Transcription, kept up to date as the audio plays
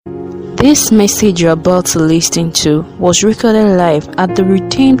This message you're about to listen to was recorded live at the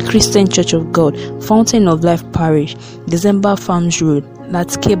Redeemed Christian Church of God, Fountain of Life Parish, December Farms Road,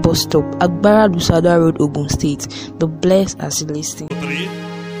 Latke Bus Stop, Agbara Lusada Road, Ogun State. The bless as you listen. 3.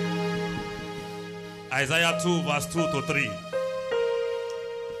 Isaiah 2 verse 2 to 3.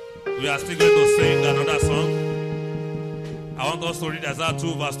 We are still going to sing another song. I want us to read Isaiah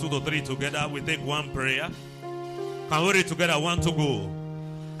 2 verse 2 to 3 together. We take one prayer. Can we read together? 1 to go.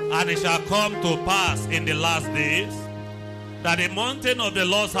 And it shall come to pass in the last days that the mountain of the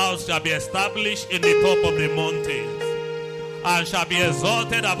Lord's house shall be established in the top of the mountains, and shall be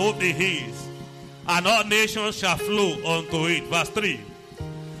exalted above the hills, and all nations shall flow unto it. Verse 3.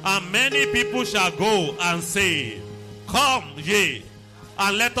 And many people shall go and say, Come ye,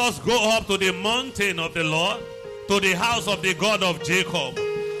 and let us go up to the mountain of the Lord, to the house of the God of Jacob,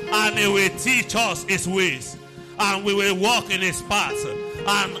 and he will teach us his ways, and we will walk in his paths.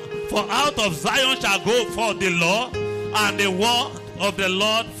 And for out of Zion shall go forth the law and the word of the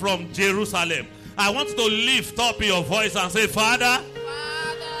Lord from Jerusalem. I want you to lift up your voice and say, Father,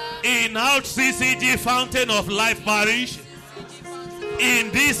 in our CCG Fountain of Life Parish,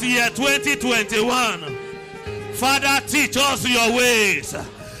 in this year 2021, Father, teach us your ways.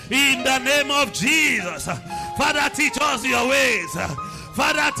 In the name of Jesus, Father, teach us your ways.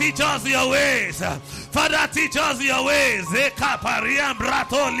 Father, teach us your ways. Father, teach us your ways. Eka pariam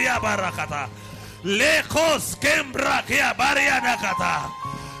bratolia barakata. Lekos kembra kia baria nakata.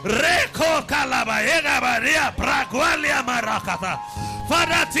 Reko kalabayega baria pragualia marakata.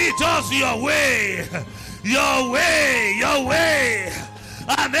 Father, teach us your way. Your way, your way.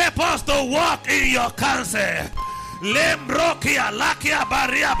 And help us to walk in your counsel. Lembrokia lakia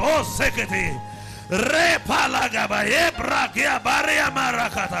baria boseketi.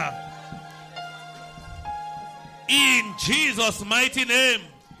 In Jesus' mighty name,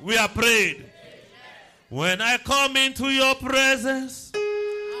 we are prayed. When I come into your presence,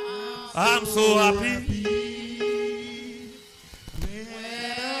 I'm so happy. When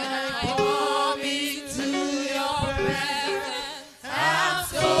I come into your presence, I'm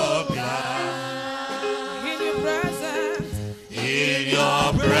so glad. In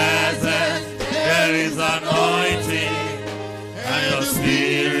your presence, there is anointing, and your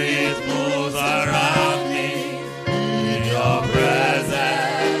spirit moves around me. In your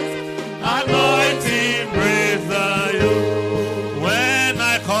presence, anointing brings the yoke. When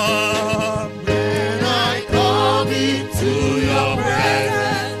I come into your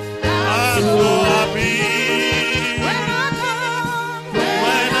presence, I'm so happy. When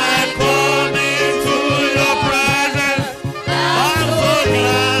I come into your presence, I'm so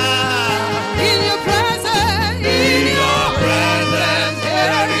glad. In your presence,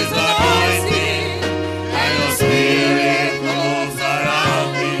 there is anointing, and your spirit moves around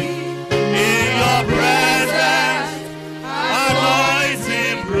me. In your presence,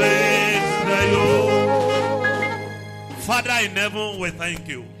 anointing breaks the yoke. Father in heaven, we thank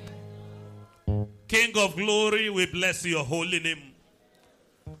you. King of glory, we bless your holy name.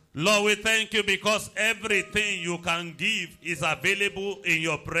 Lord, we thank you because everything you can give is available in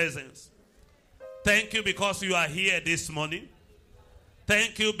your presence. Thank you because you are here this morning.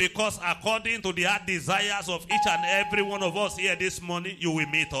 Thank you because according to the heart desires of each and every one of us here this morning, you will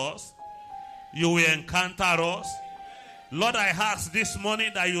meet us. You will encounter us. Lord, I ask this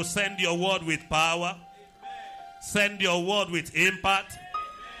morning that you send your word with power. Send your word with impact.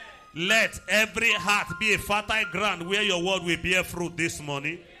 Let every heart be a fertile ground where your word will bear fruit this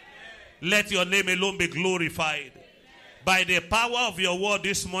morning. Let your name alone be glorified. By the power of your word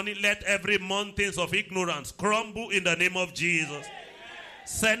this morning, let every mountains of ignorance crumble in the name of Jesus.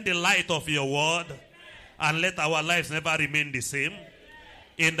 Send the light of your word and let our lives never remain the same.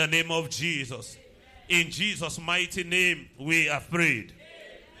 In the name of Jesus. In Jesus' mighty name, we have prayed.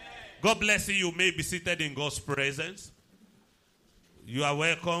 God bless you. You may be seated in God's presence. You are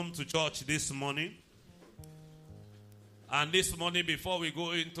welcome to church this morning. And this morning, before we go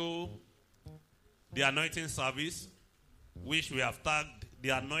into the anointing service, which we have tagged the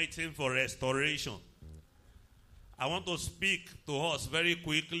anointing for restoration, I want to speak to us very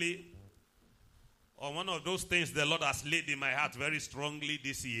quickly on one of those things the Lord has laid in my heart very strongly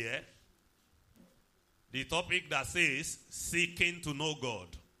this year. The topic that says, seeking to know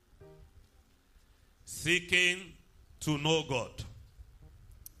God. Seeking to know God.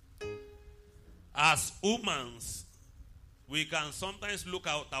 As humans, we can sometimes look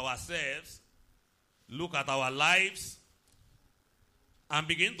at ourselves, look at our lives, and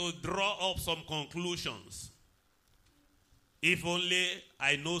begin to draw up some conclusions. If only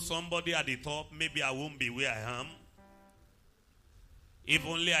I know somebody at the top, maybe I won't be where I am. If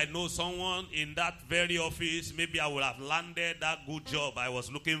only I know someone in that very office, maybe I would have landed that good job I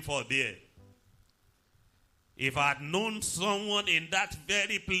was looking for there. If I had known someone in that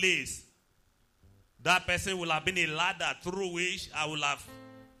very place, that person would have been a ladder through which I would have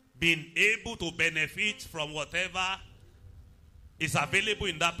been able to benefit from whatever is available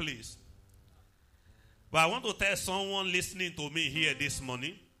in that place. But I want to tell someone listening to me here this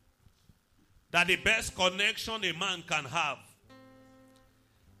morning that the best connection a man can have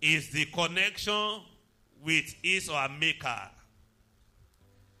is the connection with his or her maker.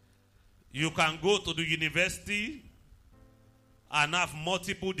 You can go to the university and have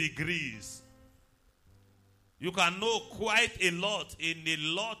multiple degrees. You can know quite a lot in a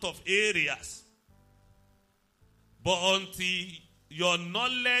lot of areas. But until your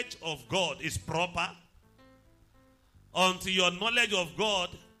knowledge of God is proper, until your knowledge of God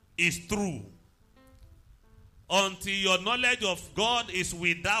is true, until your knowledge of God is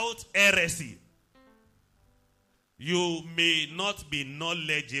without heresy, you may not be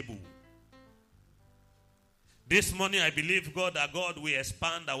knowledgeable. This morning I believe God that God will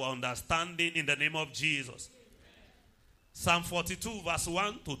expand our understanding in the name of Jesus. Psalm 42 verse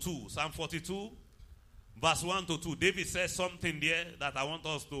 1 to 2. Psalm 42 verse 1 to 2. David says something there that I want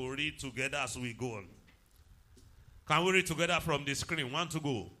us to read together as we go on. Can we read together from the screen? 1 to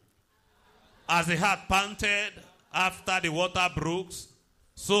go. As the hart panted after the water brooks,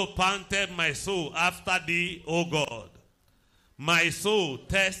 so panted my soul after thee, O God. My soul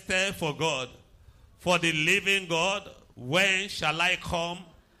thirsted for God, for the living God. When shall I come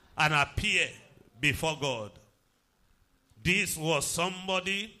and appear before God? This was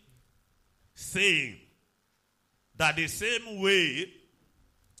somebody saying that the same way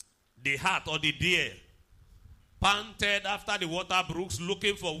the hart or the deer panted after the water brooks,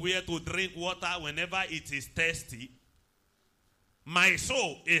 looking for where to drink water whenever it is thirsty, my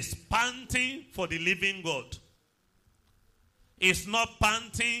soul is panting for the living God. It's not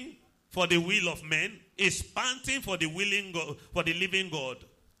panting for the will of men. It's panting for the willing God, for the living God.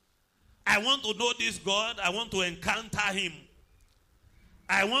 I want to know this God. I want to encounter him.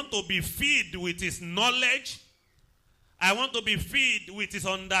 I want to be filled with his knowledge. I want to be filled with his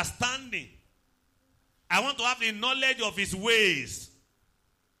understanding. I want to have the knowledge of his ways.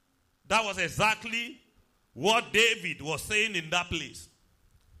 That was exactly what David was saying in that place.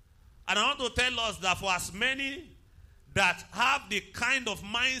 And I want to tell us that for as many that have the kind of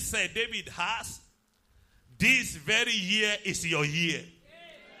mindset David has, this very year is your year. Amen.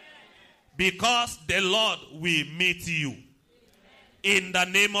 Because the Lord will meet you. Amen. In the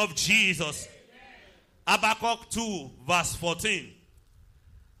name of Jesus. Amen. Habakkuk 2 verse 14.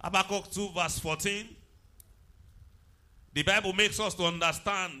 Habakkuk 2 verse 14. The Bible makes us to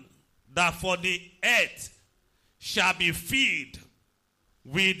understand that for the earth shall be filled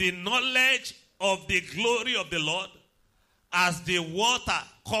with the knowledge of the glory of the Lord as the water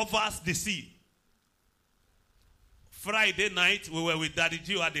covers the sea. Friday night, we were with Daddy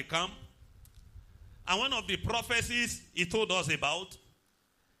Gio at the camp. And one of the prophecies he told us about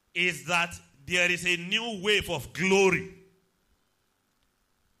is that there is a new wave of glory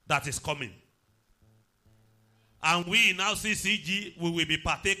that is coming. And we in RCCG, we will be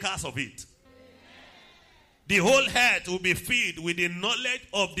partakers of it. The whole earth will be filled with the knowledge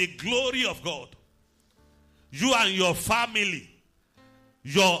of the glory of God. You and your family,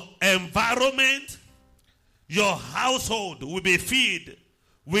 your environment, your household will be filled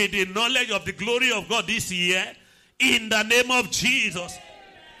with the knowledge of the glory of God this year in the name of Jesus.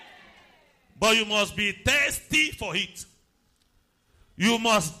 But you must be thirsty for it. You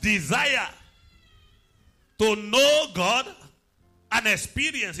must desire to know God and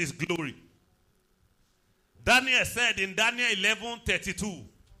experience his glory. Daniel said in Daniel 11:32,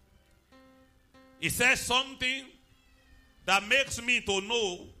 he says something that makes me to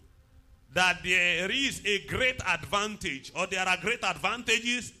know that there is a great advantage, or there are great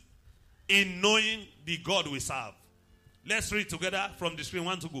advantages in knowing the God we serve. Let's read together from the screen.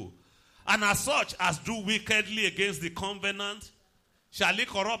 1 to go. And as such as do wickedly against the covenant shall he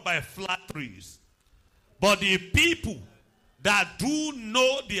corrupt by flatteries. But the people that do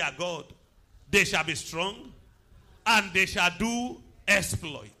know their God, they shall be strong and they shall do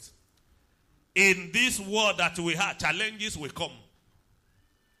exploit. In this world that we have, challenges will come.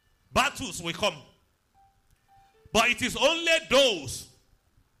 Battles will come. But it is only those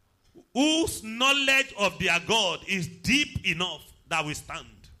whose knowledge of their God is deep enough that will stand.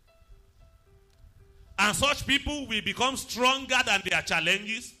 And such people will become stronger than their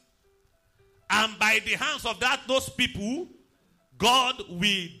challenges. And by the hands of those people, God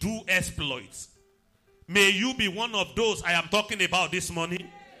will do exploits. May you be one of those I am talking about this morning.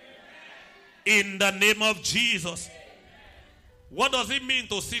 In the name of Jesus. What does it mean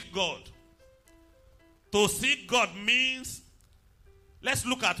to seek God? To seek God means, let's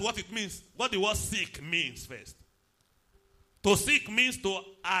look at what it means. What the word seek means first. To seek means to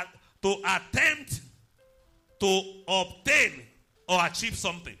attempt to obtain or achieve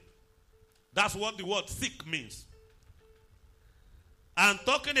something. That's what the word seek means. And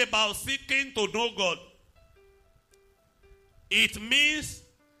talking about seeking to know God, it means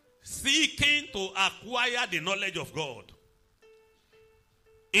seeking to acquire the knowledge of God.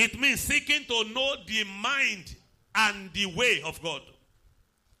 It means seeking to know the mind and the way of God.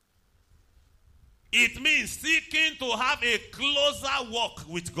 It means seeking to have a closer walk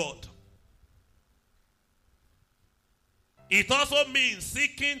with God. It also means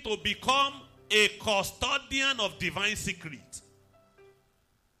seeking to become a custodian of divine secret.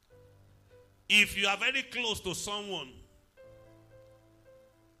 If you are very close to someone,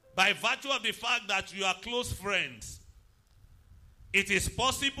 by virtue of the fact that you are close friends, it is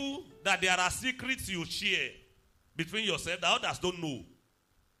possible that there are secrets you share between yourself that others don't know.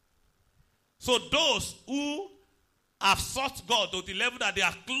 So those who have sought God to the level that they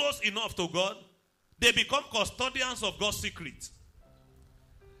are close enough to God, they become custodians of God's secrets.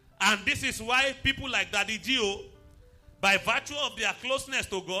 And this is why people like Daddy Gio, by virtue of their closeness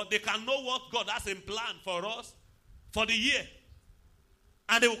to God, they can know what God has in plan for us for the year.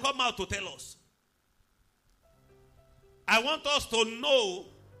 And they will come out to tell us. I want us to know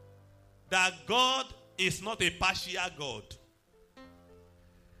that God is not a partial God.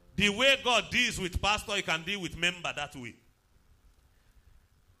 The way God deals with pastor, he can deal with member that way.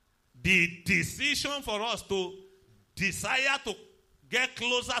 The decision for us to desire to get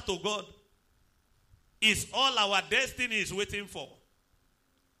closer to God is all our destiny is waiting for.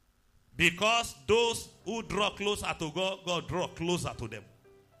 Because those who draw closer to God, God draw closer to them.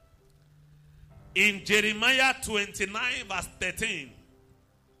 In Jeremiah 29 verse 13,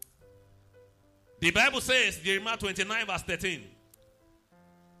 the Bible says, Jeremiah 29 verse 13,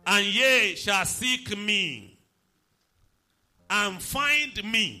 and ye shall seek me and find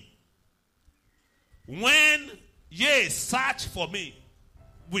me when ye search for me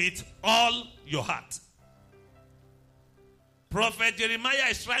with all your heart. Prophet Jeremiah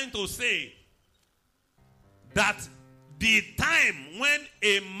is trying to say that the time when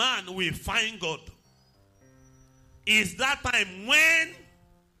a man will find God is that time when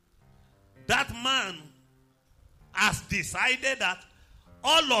that man has decided that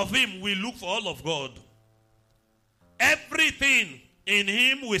all of him will look for all of God. Everything in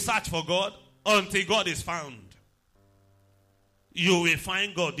him will search for God until God is found. You will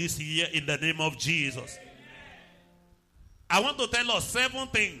find God this year in the name of Jesus. I want to tell us 7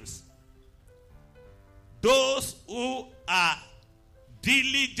 things those who are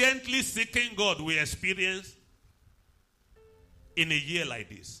diligently seeking God will experience in a year like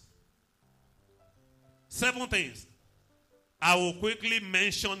this. 7 things. I will quickly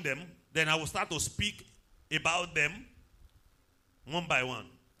mention them, then I will start to speak about them one by one.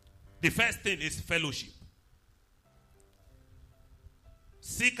 The first thing is fellowship.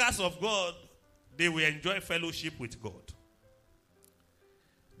 Seekers of God, they will enjoy fellowship with God.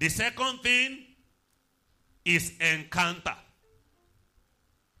 The second thing is encounter.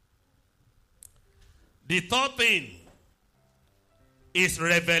 The third thing is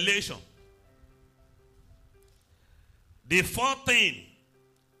revelation. The fourth thing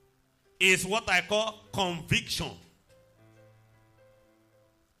is what I call conviction.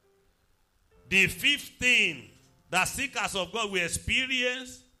 The fifth thing that seekers of God will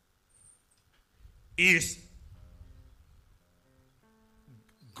experience is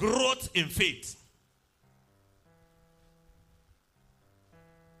growth in faith.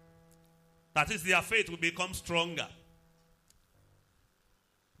 That is, their faith will become stronger.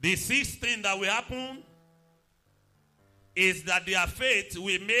 The sixth thing that will happen is that their faith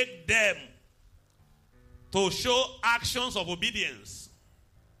will make them to show actions of obedience.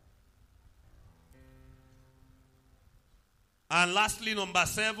 And lastly, number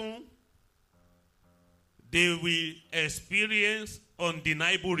 7, they will experience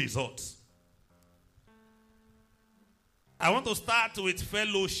undeniable results. I want to start with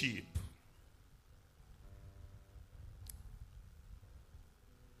fellowship.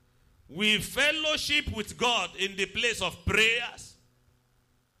 We fellowship with God in the place of prayers,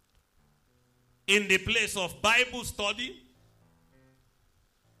 in the place of Bible study,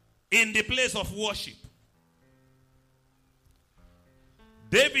 in the place of worship.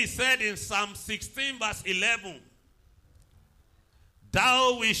 David said in Psalm 16 verse 11,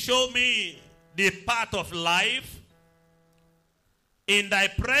 thou wilt show me the path of life. In thy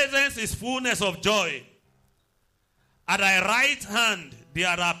presence is fullness of joy. At thy right hand there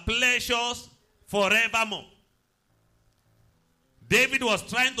are pleasures forevermore. David was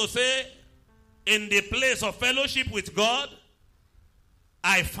trying to say, in the place of fellowship with God,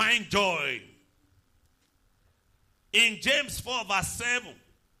 I find joy. In James 4 verse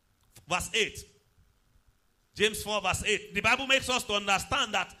 8. James 4 verse 8. The Bible makes us to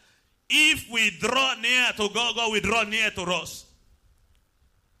understand that if we draw near to God, God will draw near to us.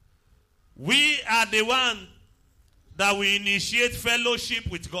 We are the one that we initiate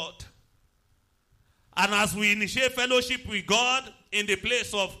fellowship with God. And as we initiate fellowship with God in the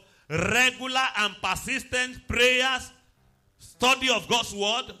place of regular and persistent prayers, study of God's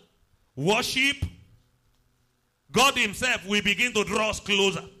word, worship, God himself will begin to draw us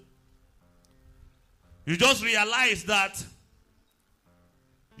closer. You just realize that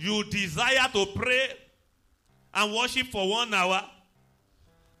you desire to pray and worship for 1 hour,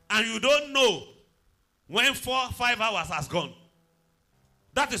 and you don't know when 4 or 5 hours has gone.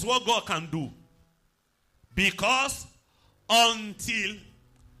 That is what God can do. Because until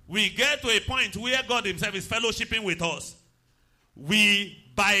we get to a point where God himself is fellowshipping with us,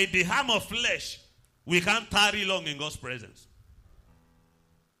 we, by the harm of flesh, we can't tarry long in God's presence.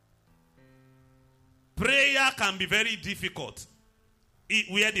 Prayer can be very difficult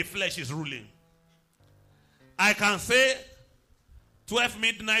where the flesh is ruling. I can say 12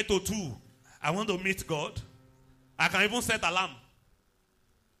 midnight to 2, I want to meet God. I can even set alarm.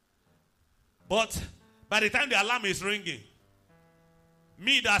 But by the time the alarm is ringing,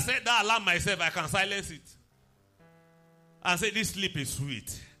 me that set that alarm myself, I can silence it. And say, this sleep is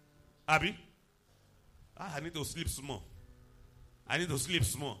sweet. Abi? I need to sleep small. I need to sleep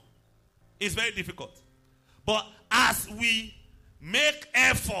small. It's very difficult. But as we make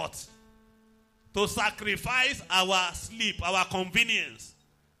effort to sacrifice our sleep, our convenience,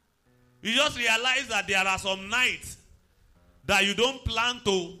 you just realize that there are some nights that you don't plan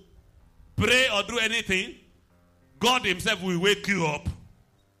to pray or do anything. God himself will wake you up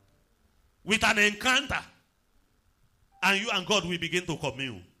with an encounter, and you and God will begin to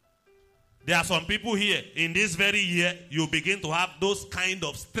commune. There are some people here in this very year, you begin to have those kind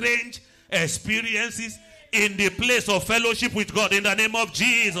of strange experiences in the place of fellowship with God in the name of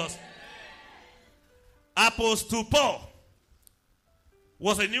Jesus. Apostle Paul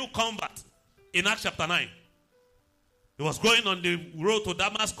was a new convert in Acts chapter 9. He was going on the road to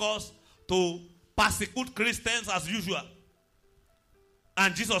Damascus to persecute Christians as usual.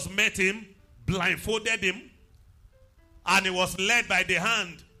 And Jesus met him, blindfolded him, and he was led by the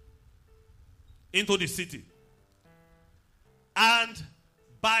hand into the city. And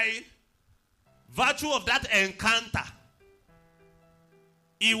by virtue of that encounter,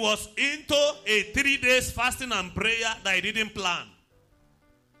 he was into a 3 days fasting and prayer that he didn't plan.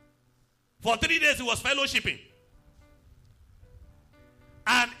 For 3 days he was fellowshipping.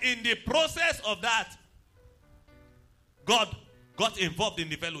 And in the process of that, God got involved in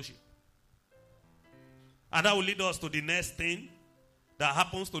the fellowship. And that will lead us to the next thing that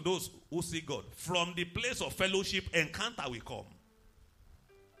happens to those who see God. From the place of fellowship, encounter will come.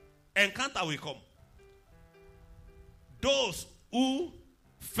 Encounter will come. Those who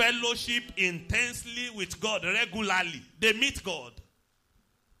fellowship intensely with God regularly, they meet God.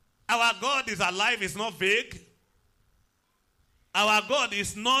 Our God is alive, it's not vague. Our God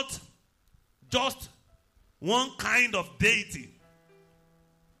is not just one kind of deity.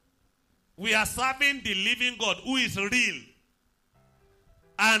 We are serving the living God who is real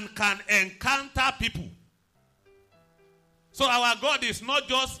and can encounter people. So our God is not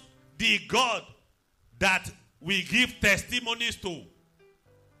just the God that we give testimonies to.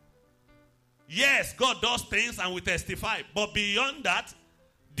 Yes, God does things and we testify. But beyond that,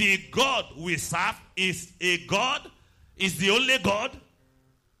 the God we serve is a God, is the only God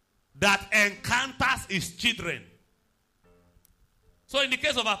that encounters his children. So in the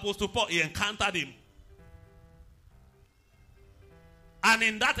case of Apostle Paul, he encountered him. And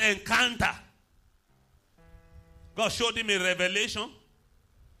in that encounter, God showed him a revelation.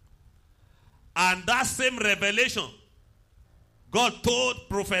 And that same revelation, God told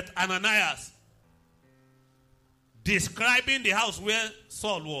Prophet Ananias, describing the house where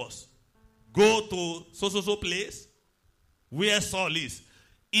Saul was. Go to so place where Saul is.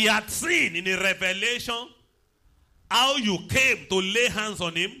 He had seen in a revelation how you came to lay hands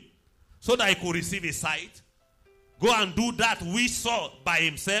on him so that he could receive his sight. Go and do that which Saul by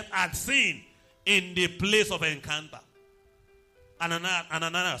himself had seen in the place of encounter. And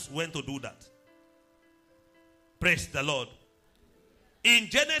Ananias went to do that. Praise the Lord. In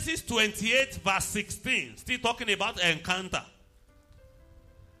Genesis 28 verse 16, still talking about encounter.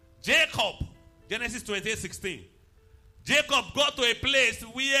 Jacob, Genesis 28, 16. Jacob got to a place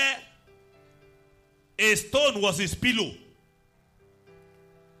where a stone was his pillow.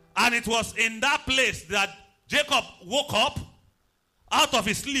 And it was in that place that Jacob woke up out of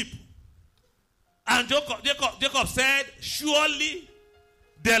his sleep. And Jacob said, surely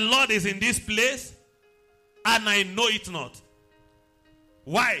the Lord is in this place, and I know it not.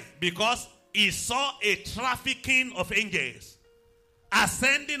 Why? Because he saw a trafficking of angels,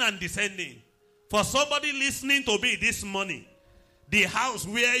 ascending and descending. For somebody listening to me this morning, the house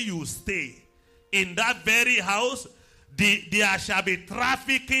where you stay, in that very house, there shall be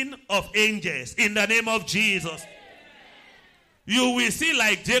trafficking of angels in the name of Jesus. You will see,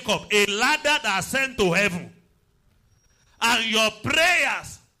 like Jacob, a ladder that ascends to heaven. And your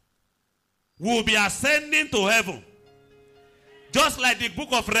prayers will be ascending to heaven. Just like the book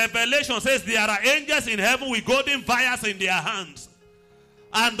of Revelation says, there are angels in heaven with golden vials in their hands.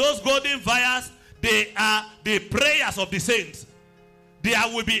 And those golden vials, they are the prayers of the saints. There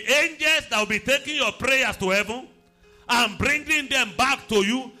will be angels that will be taking your prayers to heaven and bringing them back to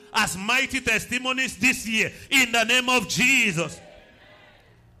you as mighty testimonies this year in the name of Jesus.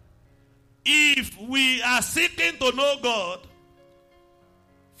 If we are seeking to know God,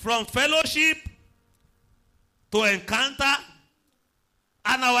 from fellowship to encounter,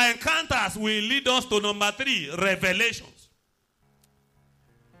 and our encounters will lead us to number 3, revelations.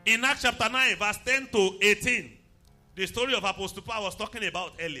 In Acts chapter 9 verse 10 to 18, the story of Apostle Paul I was talking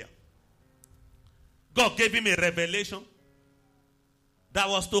about earlier. God gave him a revelation that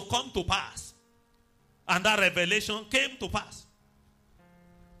was to come to pass. And that revelation came to pass.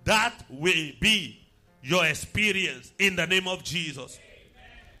 That will be your experience in the name of Jesus.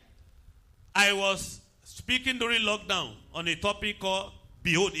 I was speaking during lockdown on a topic called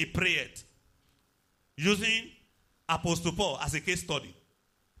Behold, He Prayed, using Apostle Paul as a case study.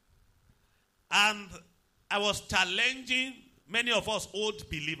 And I was challenging many of us old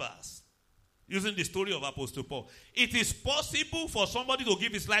believers using the story of Apostle Paul. It is possible for somebody to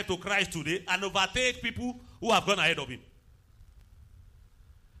give his life to Christ today and overtake people who have gone ahead of him.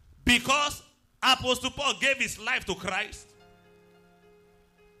 Because Apostle Paul gave his life to Christ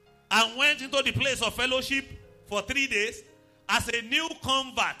and went into the place of fellowship for 3 days as a new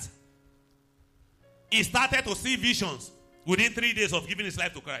convert. He started to see visions within 3 days of giving his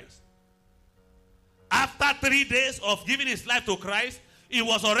life to Christ. After 3 days of giving his life to Christ, he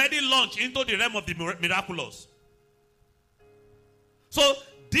was already launched into the realm of the miraculous. So,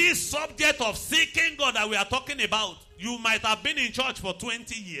 this subject of seeking God that we are talking about, you might have been in church for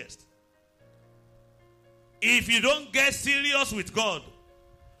 20 years. If you don't get serious with God,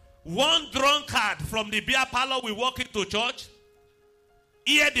 one drunkard from the beer parlor will walk into church,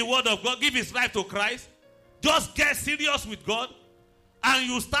 hear the word of God, give his life to Christ, just get serious with God, and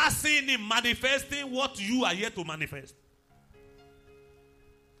you start seeing him manifesting what you are here to manifest.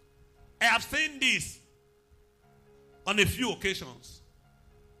 I have seen this on a few occasions.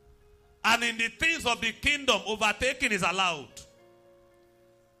 And in the things of the kingdom, overtaking is allowed.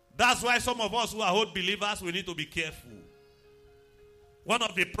 That's why some of us who are old believers, we need to be careful. One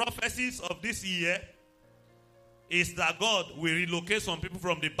of the prophecies of this year is that God will relocate some people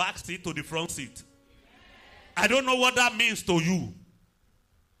from the back seat to the front seat. I don't know what that means to you.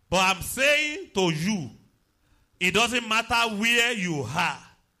 But I'm saying to you, it doesn't matter where you are.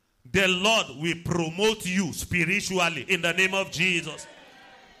 The Lord will promote you spiritually in the name of Jesus.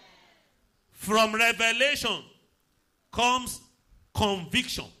 From revelation comes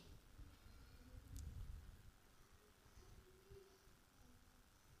conviction.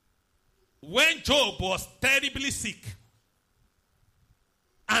 When Job was terribly sick,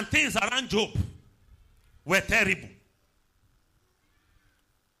 and things around Job were terrible,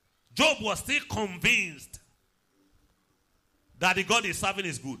 Job was still convinced that the God he's serving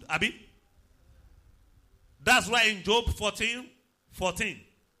is good. Abi? That's why in Job 14,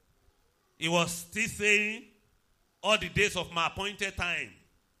 he was still saying, all the days of my appointed time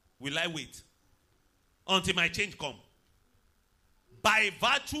will I wait until my change come. By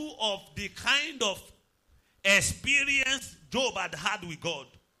virtue of the kind of experience Job had with God,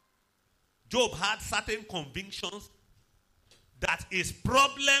 Job had certain convictions that his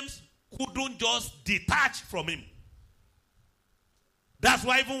problems couldn't just detach from him. That's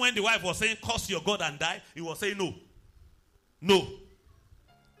why even when the wife was saying, curse your God and die, he was saying, no. No.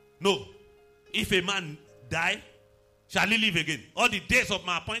 No. If a man die, shall he live again? All the days of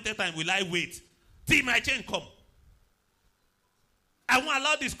my appointed time will I wait till my change come. I won't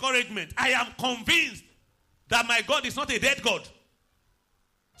allow discouragement. I am convinced that my God is not a dead God.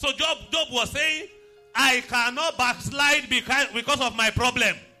 So Job was saying, I cannot backslide because of my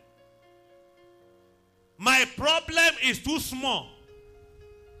problem. My problem is too small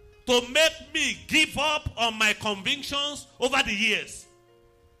to make me give up on my convictions over the years.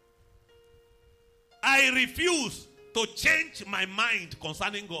 I refuse to change my mind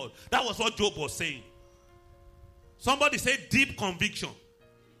concerning God. That was what Job was saying. Somebody said deep conviction.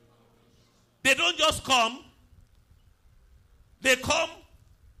 They don't just come. They come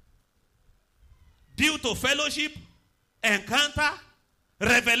due to fellowship, encounter,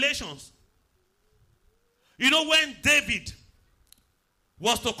 revelations. You know, when David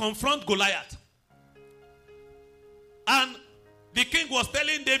was to confront Goliath, and the king was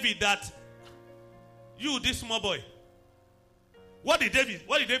telling David that, you, this small boy, what did David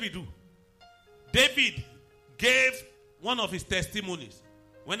do? David gave one of his testimonies.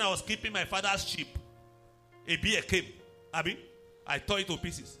 When I was keeping my father's sheep, a bear came. I tore it to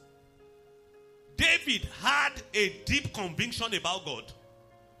pieces. David had a deep conviction about God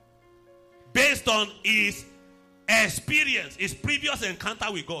based on his experience, his previous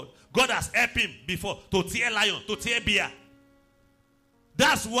encounter with God. God has helped him before to tear lion, to tear bear.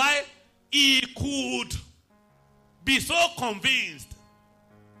 That's why he could be so convinced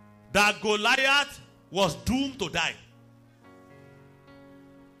that Goliath was doomed to die.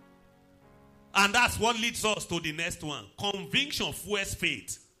 And that's what leads us to the next one. Conviction fuels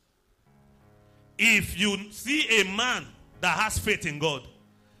faith. If you see a man that has faith in God,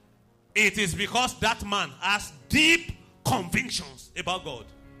 it is because that man has deep convictions about God.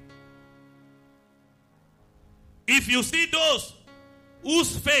 If you see those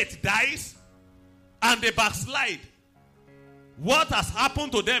whose faith dies and they backslide, what has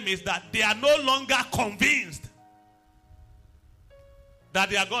happened to them is that they are no longer convinced that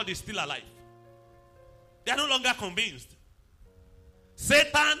their God is still alive. They are no longer convinced.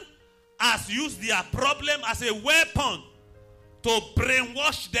 Satan has used their problem as a weapon to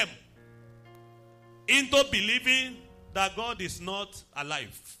brainwash them into believing that God is not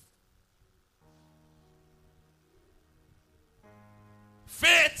alive.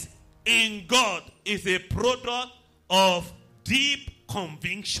 Faith in God is a product of deep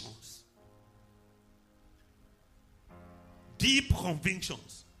convictions. Deep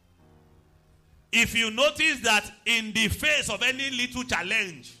convictions. If you notice that in the face of any little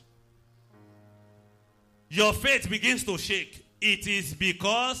challenge, your faith begins to shake, it is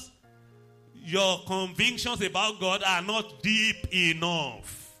because your convictions about God are not deep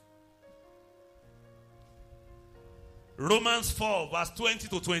enough. Romans 4 verse 20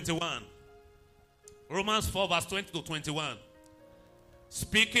 to 21. Romans 4 verse 20 to 21.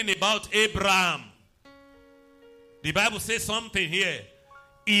 Speaking about Abraham, the Bible says something here.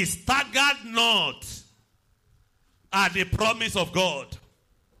 He staggered not at the promise of God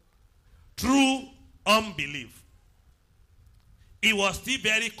through unbelief. He was still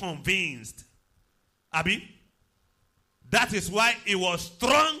very convinced. That is why he was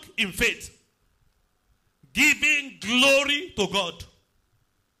strong in faith, giving glory to God.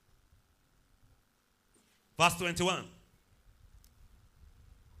 Verse 21.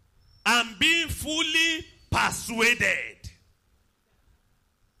 And being fully persuaded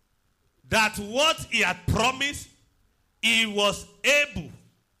that what he had promised, he was able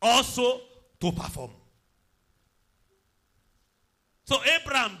also to perform. So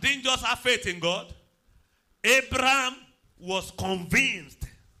Abraham didn't just have faith in God. Abraham was convinced,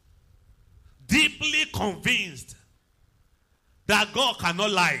 deeply convinced, that God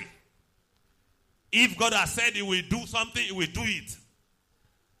cannot lie. If God has said he will do something, he will do it.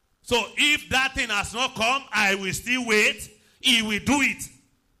 So if that thing has not come, I will still wait. He will do it.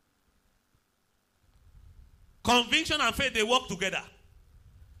 Conviction and faith, they work together.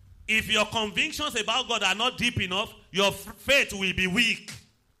 If your convictions about God are not deep enough, your faith will be weak.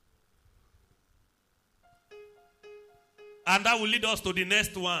 And that will lead us to the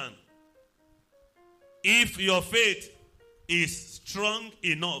next one. If your faith is strong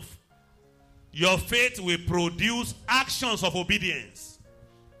enough, your faith will produce actions of obedience.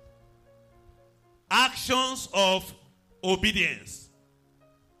 Actions of obedience.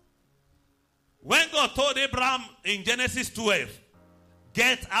 When God told Abraham in Genesis 12,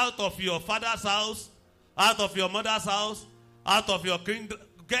 get out of your father's house, out of your mother's house, out of your kingdom,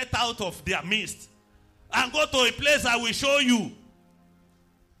 get out of their midst, and go to a place I will show you.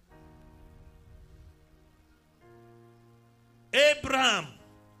 Abraham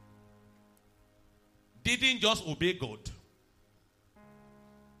didn't just obey God.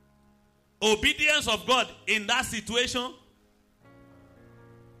 Obedience of God in that situation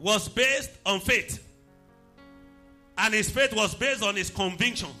was based on faith. And his faith was based on his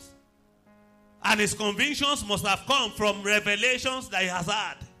convictions. And his convictions must have come from revelations that he has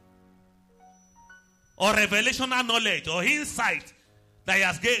had. Or revelational knowledge or insight that he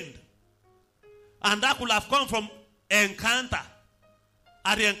has gained. And that could have come from encounter.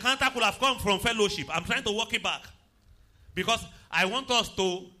 And the encounter could have come from fellowship. I'm trying to work it back. Because I want us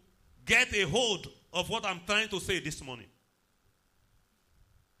to get a hold of what I'm trying to say this morning.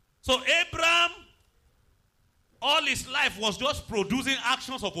 So Abraham, all his life was just producing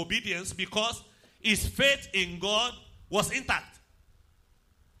actions of obedience because his faith in God was intact.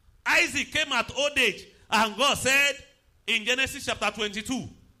 Isaac came at old age and God said in Genesis chapter 22,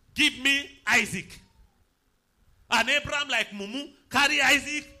 give me Isaac. And Abraham, like Mumu, carried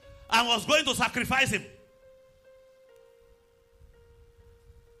Isaac and was going to sacrifice him.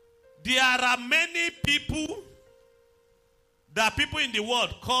 There are many people that people in the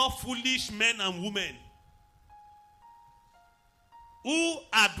world call foolish men and women who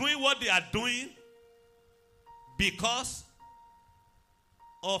are doing what they are doing because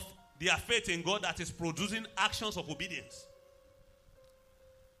of their faith in God that is producing actions of obedience.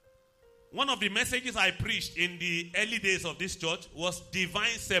 One of the messages I preached in the early days of this church was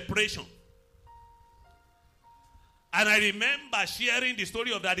divine separation. And I remember sharing the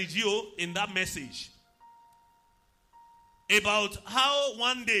story of Daddy Gio in that message about how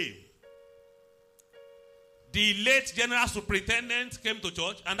one day the late general superintendent came to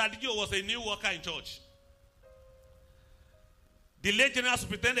church, and Daddy Gio was a new worker in church. The late general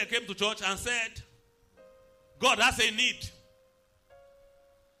superintendent came to church and said, God has a need.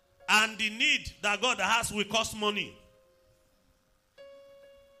 And the need that God has will cost money.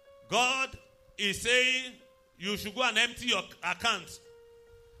 God is saying, you should go and empty your account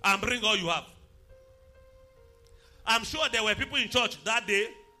and bring all you have. I'm sure there were people in church that day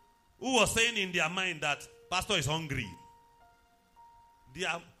who were saying in their mind that pastor is hungry. There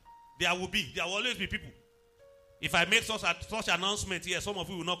will always be people. If I make such announcement here, some of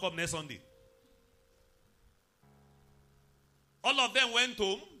you will not come next Sunday. All of them went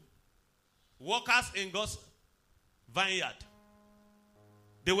home, workers in God's vineyard.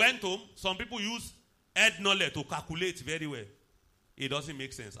 They went home. Some people use head knowledge to calculate very well. It doesn't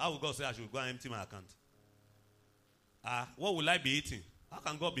make sense. How will God say I should go and empty my account? What will I be eating? How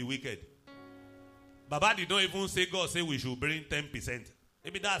can God be wicked? Baba did not even say God say we should bring 10%.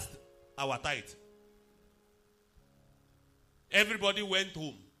 Maybe that's our tithe. Everybody went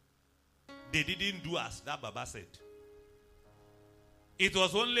home. They didn't do as that Baba said. It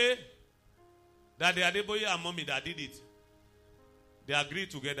was only that the Adeboye and Mommy that did it. They agreed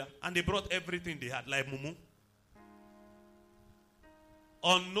together and they brought everything they had, like Mumu.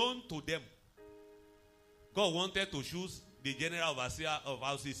 Unknown to them, God wanted to choose the general overseer of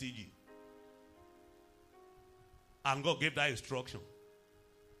RCCG. And God gave that instruction.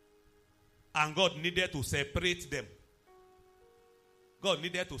 And God needed to separate them. God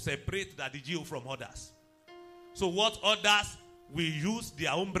needed to separate the Gio from others. So what others will use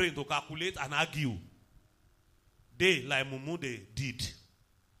their own brain to calculate and argue, they, like Mumu, they did.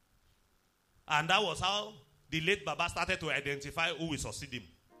 And that was how the late Baba started to identify who will succeed him.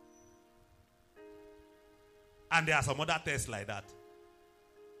 And there are some other tests like that.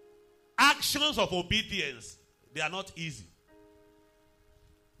 Actions of obedience, they are not easy.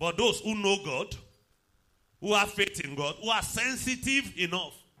 But those who know God, who have faith in God, who are sensitive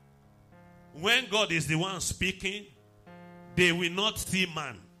enough, when God is the one speaking, they will not see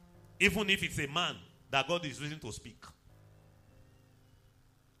man, even if it's a man that God is using to speak.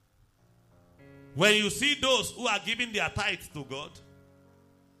 When you see those who are giving their tithe to God,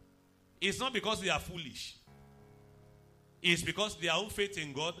 it's not because they are foolish. It's because their own faith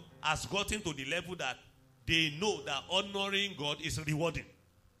in God has gotten to the level that they know that honoring God is rewarding.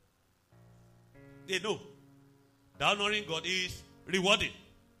 They know that honoring God is rewarding.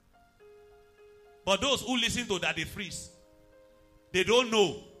 But those who listen to that, they freeze. They don't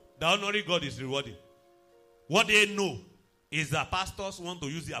know that honoring God is rewarding. What they know is that pastors want to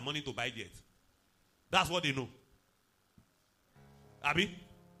use their money to buy jets. That's what they know. Abi?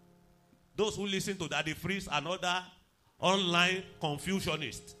 Those who listen to that, they freeze and other online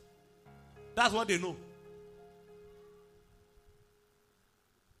Confucianists. That's what they know.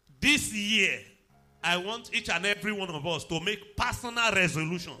 This year, I want each and every one of us to make personal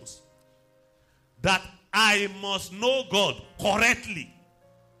resolutions that I must know God correctly.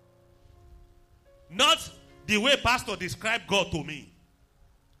 Not the way Pastor described God to me.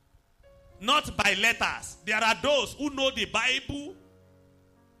 Not by letters. There are those who know the Bible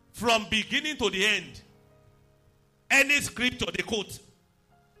from beginning to the end. Any scripture they quote,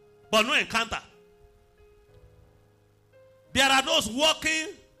 but no encounter. There are those working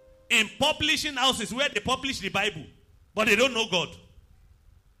in publishing houses where they publish the Bible, but they don't know God.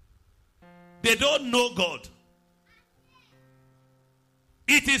 They don't know God.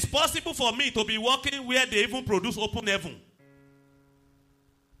 It is possible for me to be working where they even produce open heaven.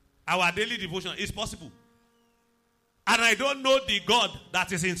 Our daily devotion is possible. And I don't know the God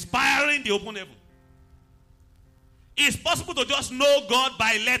that is inspiring the open heaven. It's possible to just know God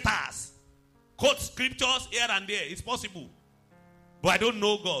by letters. Quote scriptures here and there. It's possible. But I don't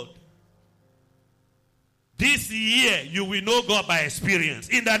know God. This year, you will know God by experience.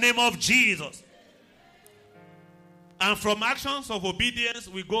 In the name of Jesus. And from actions of obedience,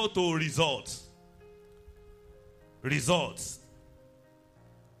 we go to results. Results.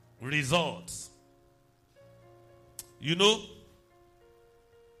 Results. You know,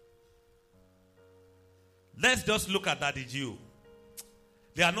 let's just look at Daddy Gio.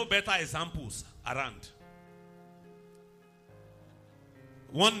 There are no better examples around.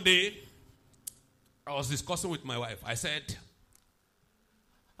 One day, I was discussing with my wife. I said,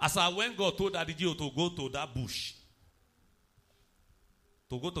 when God told Daddy Gio to go to that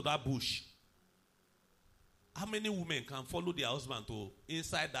bush, how many women can follow their husband to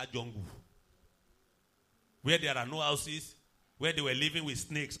inside that jungle where there are no houses, where they were living with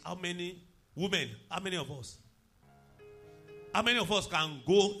snakes? How many women? How many of us? How many of us can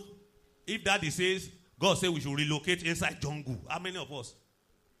go if Daddy says, God said we should relocate inside jungle? How many of us?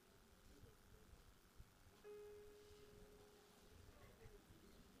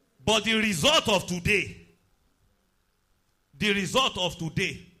 But the result of today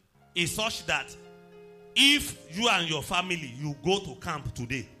is such that if you and your family, you go to camp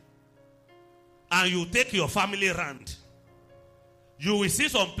today and you take your family around, you will see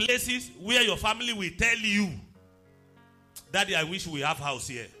some places where your family will tell you, Daddy, I wish we have house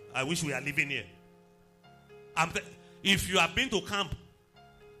here. I wish we are living here. If you have been to camp,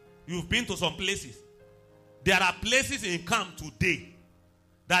 you've been to some places. There are places in camp today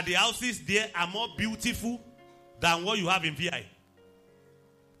that the houses there are more beautiful than what you have in VI.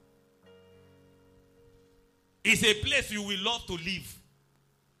 It's a place you will love to live.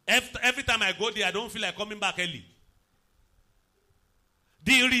 Every time I go there, I don't feel like coming back early.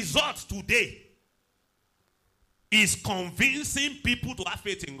 The result today is convincing people to have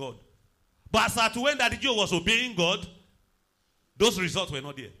faith in God. But as at when Daddy Gio was obeying God, those results were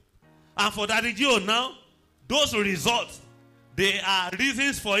not there. And for Daddy Gio now, those results, they are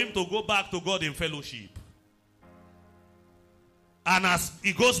reasons for him to go back to God in fellowship. And as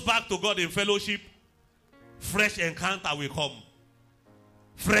he goes back to God in fellowship, fresh encounter will come.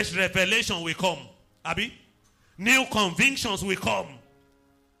 Fresh revelation will come. Abi? New convictions will come.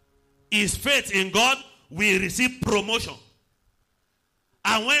 His faith in God will receive promotion.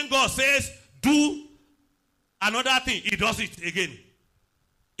 And when God says, do another thing, he does it again.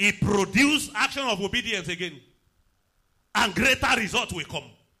 He produces action of obedience again. And greater result will come.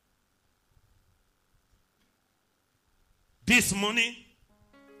 This morning,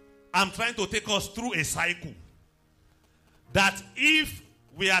 I'm trying to take us through a cycle. That if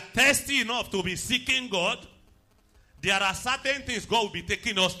we are thirsty enough to be seeking God, there are certain things God will be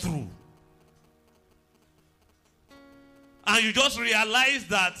taking us through. And you just realize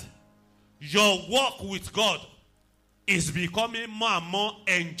that your walk with God is becoming more and more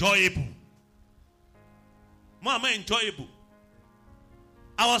enjoyable. More and more enjoyable.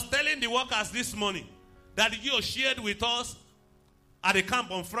 I was telling the workers this morning that you shared with us at the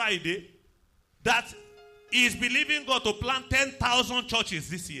camp on Friday that he is believing God to plant 10,000 churches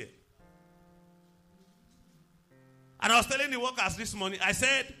this year. And I was telling the workers this morning, I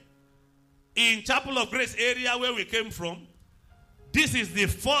said, in Chapel of Grace area where we came from, this is the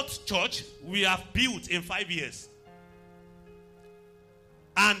 4th church we have built in 5 years.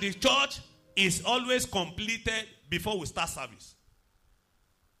 And the church is always completed before we start service.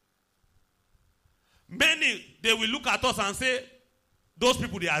 Many, they will look at us and say, those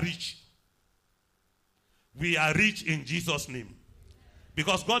people, they are rich. We are rich in Jesus' name.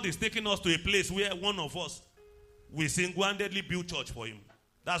 Because God is taking us to a place where one of us will single-handedly build church for him.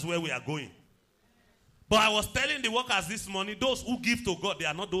 That's where we are going. But I was telling the workers this morning, those who give to God, they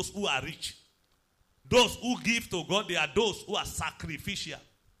are not those who are rich. Those who give to God, they are those who are sacrificial.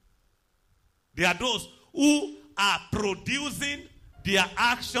 They are those who are producing their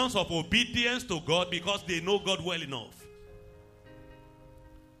actions of obedience to God because they know God well enough.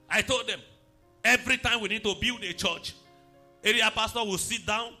 I told them, every time we need to build a church, area pastor will sit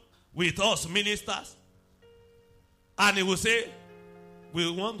down with us ministers and he will say, we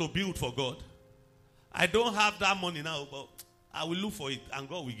want to build for God. I don't have that money now, but I will look for it and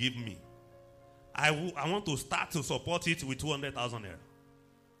God will give me. I want to start to support it with 200,000 naira.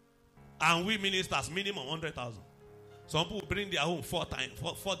 And we ministers, minimum 100,000. Some people bring their own four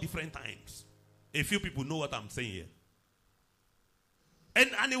different times. A few people know what I'm saying here.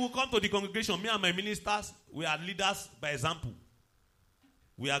 And it will come to the congregation. Me and my ministers, we are leaders by example.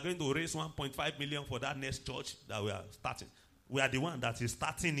 We are going to raise 1.5 million for that next church that we are starting. We are the one that is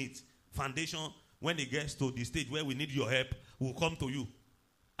starting it. Foundation, when it gets to the stage where we need your help, we'll come to you.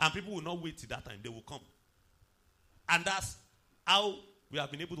 And people will not wait till that time. They will come. And that's how we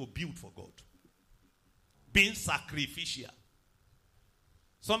have been able to build for God. Being sacrificial.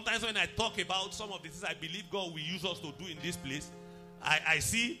 Sometimes when I talk about some of the things I believe God will use us to do in this place, I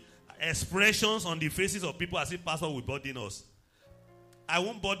see expressions on the faces of people as if pastor will burden us. I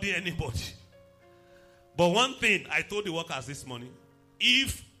won't burden anybody. But one thing I told the workers this morning,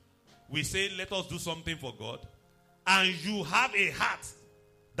 if we say let us do something for God, and you have a heart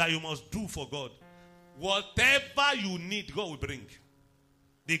that you must do for God, whatever you need, God will bring.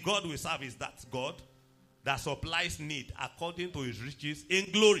 The God we serve is that God that supplies need according to his riches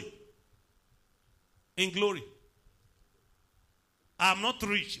in glory. In glory. I'm not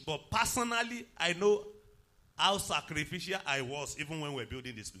rich, but personally, I know how sacrificial I was even when we were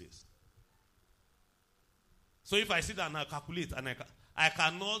building this place. So if I sit and I calculate and I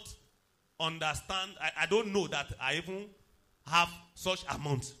cannot understand, I don't know that I even have such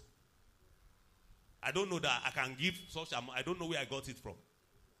amount. I don't know that I can give such amount. I don't know where I got it from.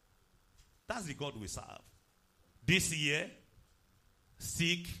 That's the God we serve. This year,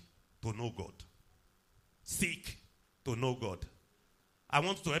 seek to know God. Seek to know God. I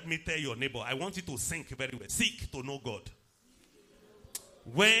want you to help me tell your neighbor. I want you to think very well. Seek to know God.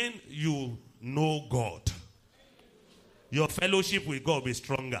 When you know God, your fellowship with God will be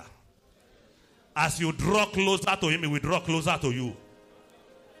stronger. As you draw closer to him, he will draw closer to you.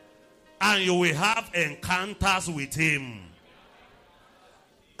 And you will have encounters with him.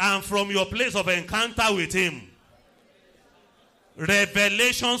 And from your place of encounter with him,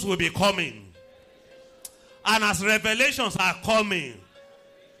 revelations will be coming. And as revelations are coming,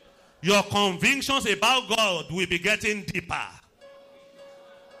 your convictions about God will be getting deeper.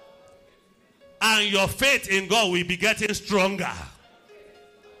 And your faith in God will be getting stronger.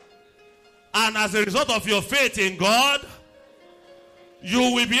 And as a result of your faith in God, you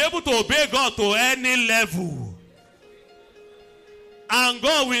will be able to obey God to any level. And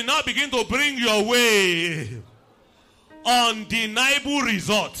God will now begin to bring your way undeniable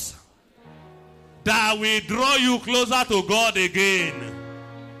results that will draw you closer to God again.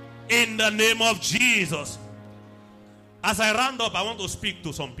 In the name of Jesus. As I round up, I want to speak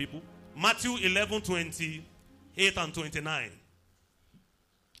to some people. Matthew 11:28 and 29.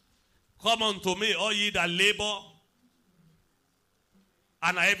 Come unto me, all ye that labor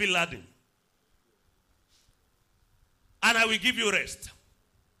and are heavy laden, and I will give you rest.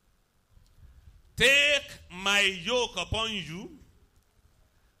 Take my yoke upon you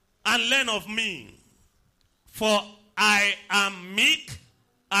and learn of me, for I am meek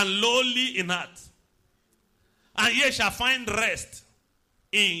and lowly in heart, and ye shall find rest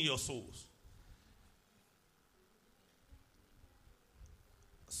in your souls.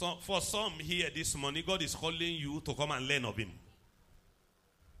 So for some here this morning, God is calling you to come and learn of him.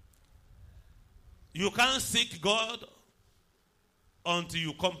 You can't seek God until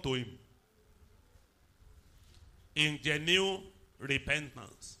you come to him in genuine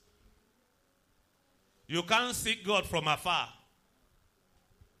repentance. You can't seek God from afar.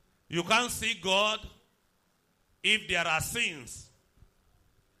 You can't seek God if there are sins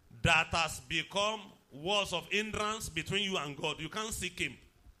that has become walls of hindrance between you and God. You can't seek him.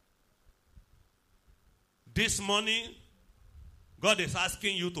 This morning, God is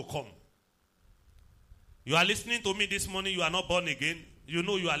asking you to come. You are listening to me this morning, you are not born again. You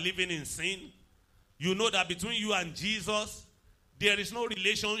know you are living in sin. You know that between you and Jesus, there is no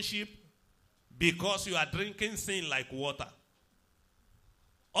relationship because you are drinking sin like water.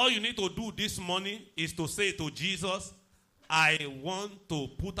 All you need to do this morning is to say to Jesus, I want to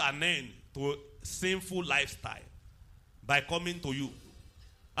put an end to sinful lifestyle by coming to you.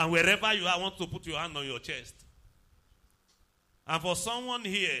 And wherever you are, I want to put your hand on your chest. And for someone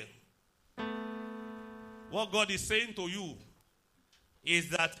here, what God is saying to you is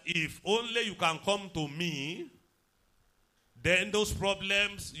that if only you can come to me, then those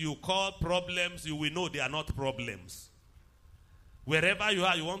problems you call problems, you will know they are not problems. Wherever you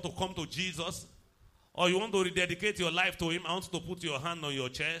are, you want to come to Jesus, or you want to rededicate your life to him, I want you to put your hand on your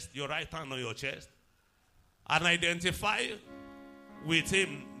chest, your right hand on your chest, and identify with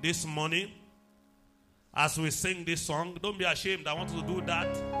him this morning as we sing this song. Don't be ashamed. I want you to do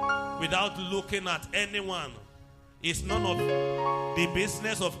that without looking at anyone. It's none of the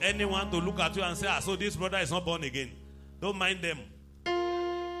business of anyone to look at you and say, so this brother is not born again. Don't mind them.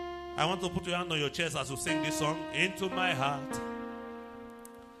 I want to put your hand on your chest as you sing this song. Into my heart.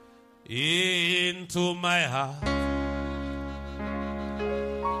 Into my heart.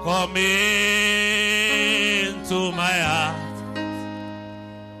 Come into my heart.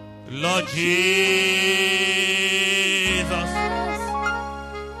 Lord Jesus.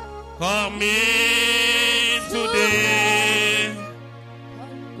 Come in today.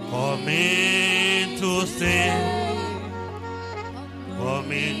 Come in to stay.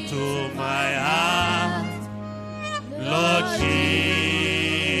 Come into my heart, Lord Jesus.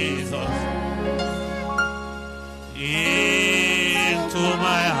 Into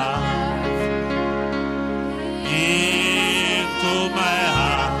my heart. Into my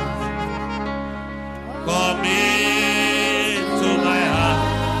heart. Come into my heart,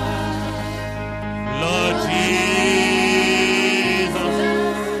 Lord Jesus.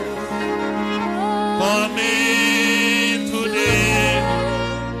 Come in today.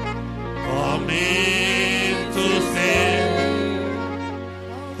 Come in to stay.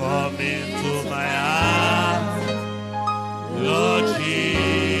 Come into my heart, Lord Jesus.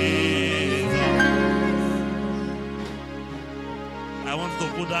 I want to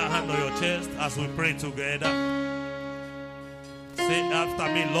put that hand on your chest as we pray together. Say after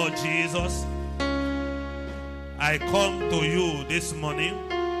me, Lord Jesus, I come to you this morning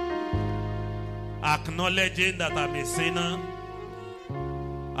acknowledging that I'm a sinner.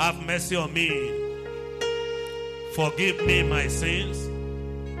 Have mercy on me. Forgive me my sins.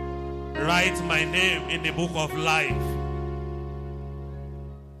 Write my name in the book of life.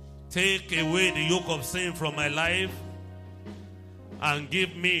 Take away the yoke of sin from my life and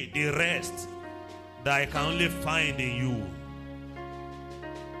give me the rest that I can only find in you.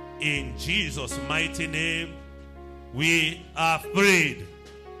 In Jesus' mighty name, we have prayed.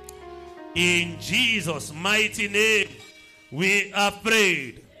 In Jesus' mighty name, we have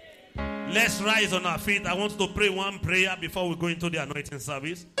prayed. Let's rise on our feet. I want to pray one prayer before we go into the anointing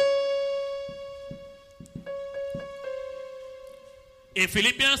service. In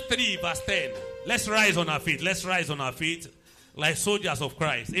Philippians 3 verse 10, let's rise on our feet. Let's rise on our feet like soldiers of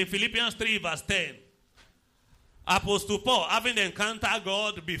Christ. In Philippians 3 verse 10, Apostle Paul, having encountered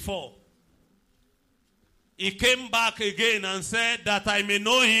God before, he came back again and said that I may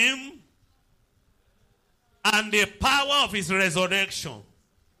know him and the power of his resurrection.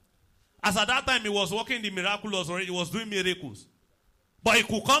 As at that time he was working the miraculous already, he was doing miracles. But he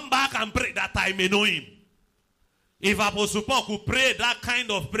could come back and pray that I may know him. If Apostle Paul could pray that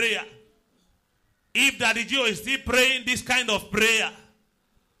kind of prayer, if Daddy Joe is still praying this kind of prayer,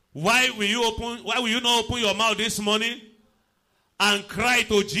 why will you not open your mouth this morning and cry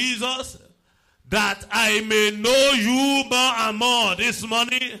to Jesus that I may know you more and more this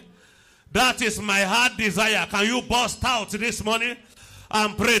morning? That is my heart desire. Can you burst out this morning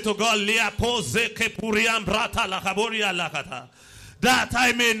and pray to God? That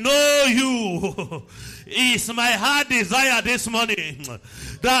I may know you is my heart desire this morning.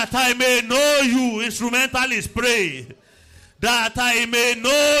 That I may know you. Instrumentalists pray. That I may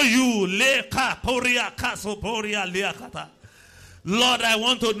know you. Lord, I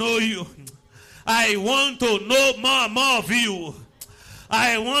want to know you. I want to know more and more of you.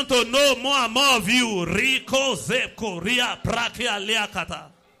 I want to know more and more of you. Rico Zepko Ria Prakia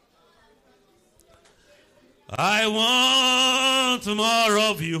Liakata. I want more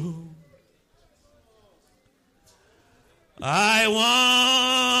of you. I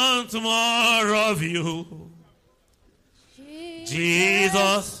want more of you.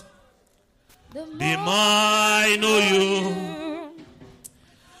 Jesus, the more I know you,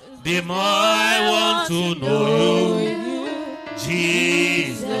 the more I want to know you.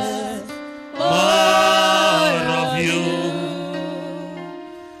 Jesus, more of you.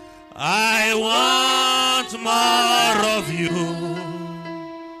 I want more of you.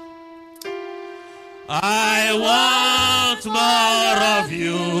 I want more of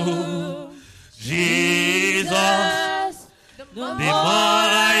you. Jesus, the more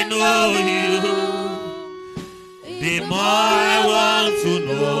I know you, the more I want to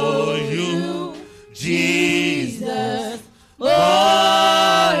know you. Jesus, more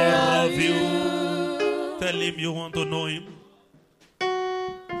of you. Tell him you want to know him.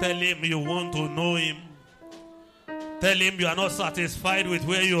 Tell him you want to know him. Tell him you are not satisfied with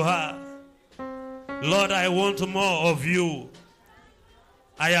where you are. Lord, I want more of you.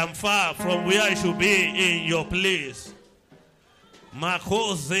 I am far from where I should be in your place.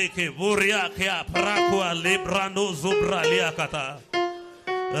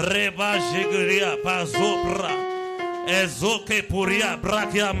 Reba Jigria Pazopra Ezoke Puria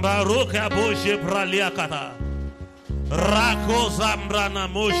Brakiambaroka Boje Praliakata Rako Zambrana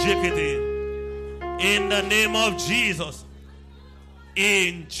Mojekiti. In the name of Jesus.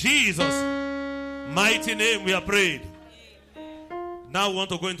 In Jesus' mighty name we are prayed. Now we want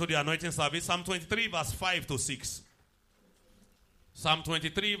to go into the anointing service. Psalm 23 verse 5 to 6. Psalm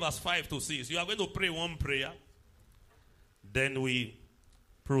 23 verse 5 to 6. You are going to pray one prayer. Then we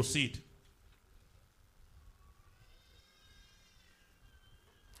proceed.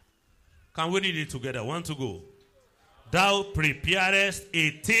 Can we read it together? One to go. Thou preparest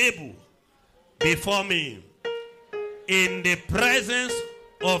a table before me in the presence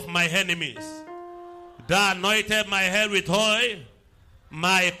of my enemies. Thou anointed my head with oil,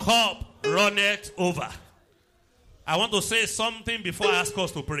 my cup runneth over. I want to say something before I ask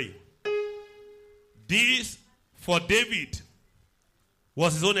us to pray. This, for David,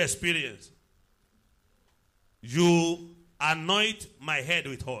 was his own experience. You anoint my head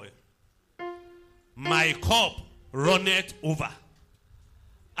with oil. My cup runneth over.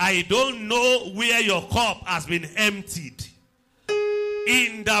 I don't know where your cup has been emptied.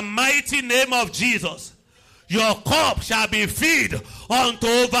 In the mighty name of Jesus, your cup shall be filled unto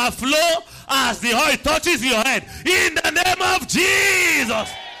overflow as the oil touches your head. In the name of Jesus.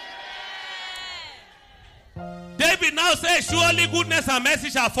 David now says, surely goodness and mercy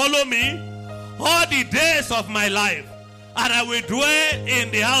shall follow me all the days of my life, and I will dwell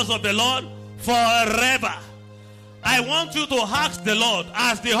in the house of the Lord forever. I want you to ask the Lord,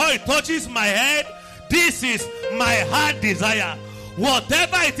 as the oil touches my head, this is my heart desire.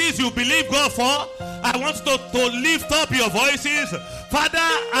 Whatever it is you believe God for, I want you to lift up your voices. Father,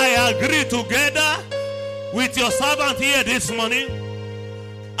 I agree together with your servant here this morning.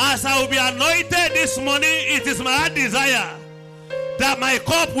 As I will be anointed this morning, it is my heart desire that my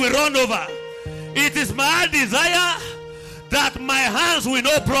cup will run over. It is my heart desire that my hands will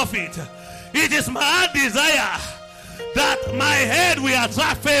no profit. It is my heart desire that my head will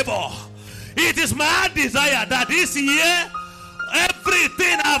attract favor. It is my heart desire that this year,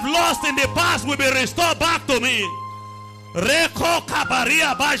 everything I've lost in the past will be restored back to me. Reko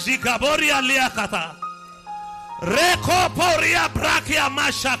kabaria baji kaboria liakata. Reko poria brakia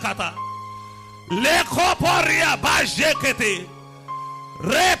mashakata. Leko poria bajekete.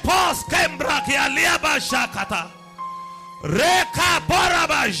 Repos kembrakia liaba shakata. Reka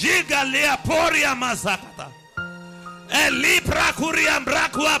poraba jiga lia poria mazakata. Elibra kuriam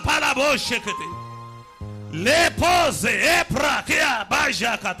brakua palabo shekete. Lepose epra kia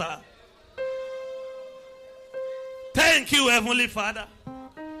bajakata. Thank you, Heavenly Father.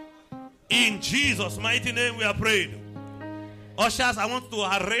 In Jesus' mighty name we are praying. Ushers, I want to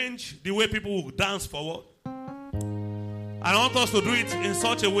arrange the way people will dance forward. I want us to do it in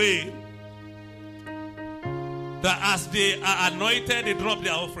such a way that as they are anointed, they drop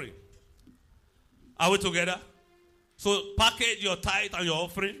their offering. Are we together? So package your tithe and your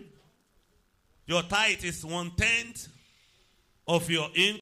offering. Your tithe is 1/10 of your income.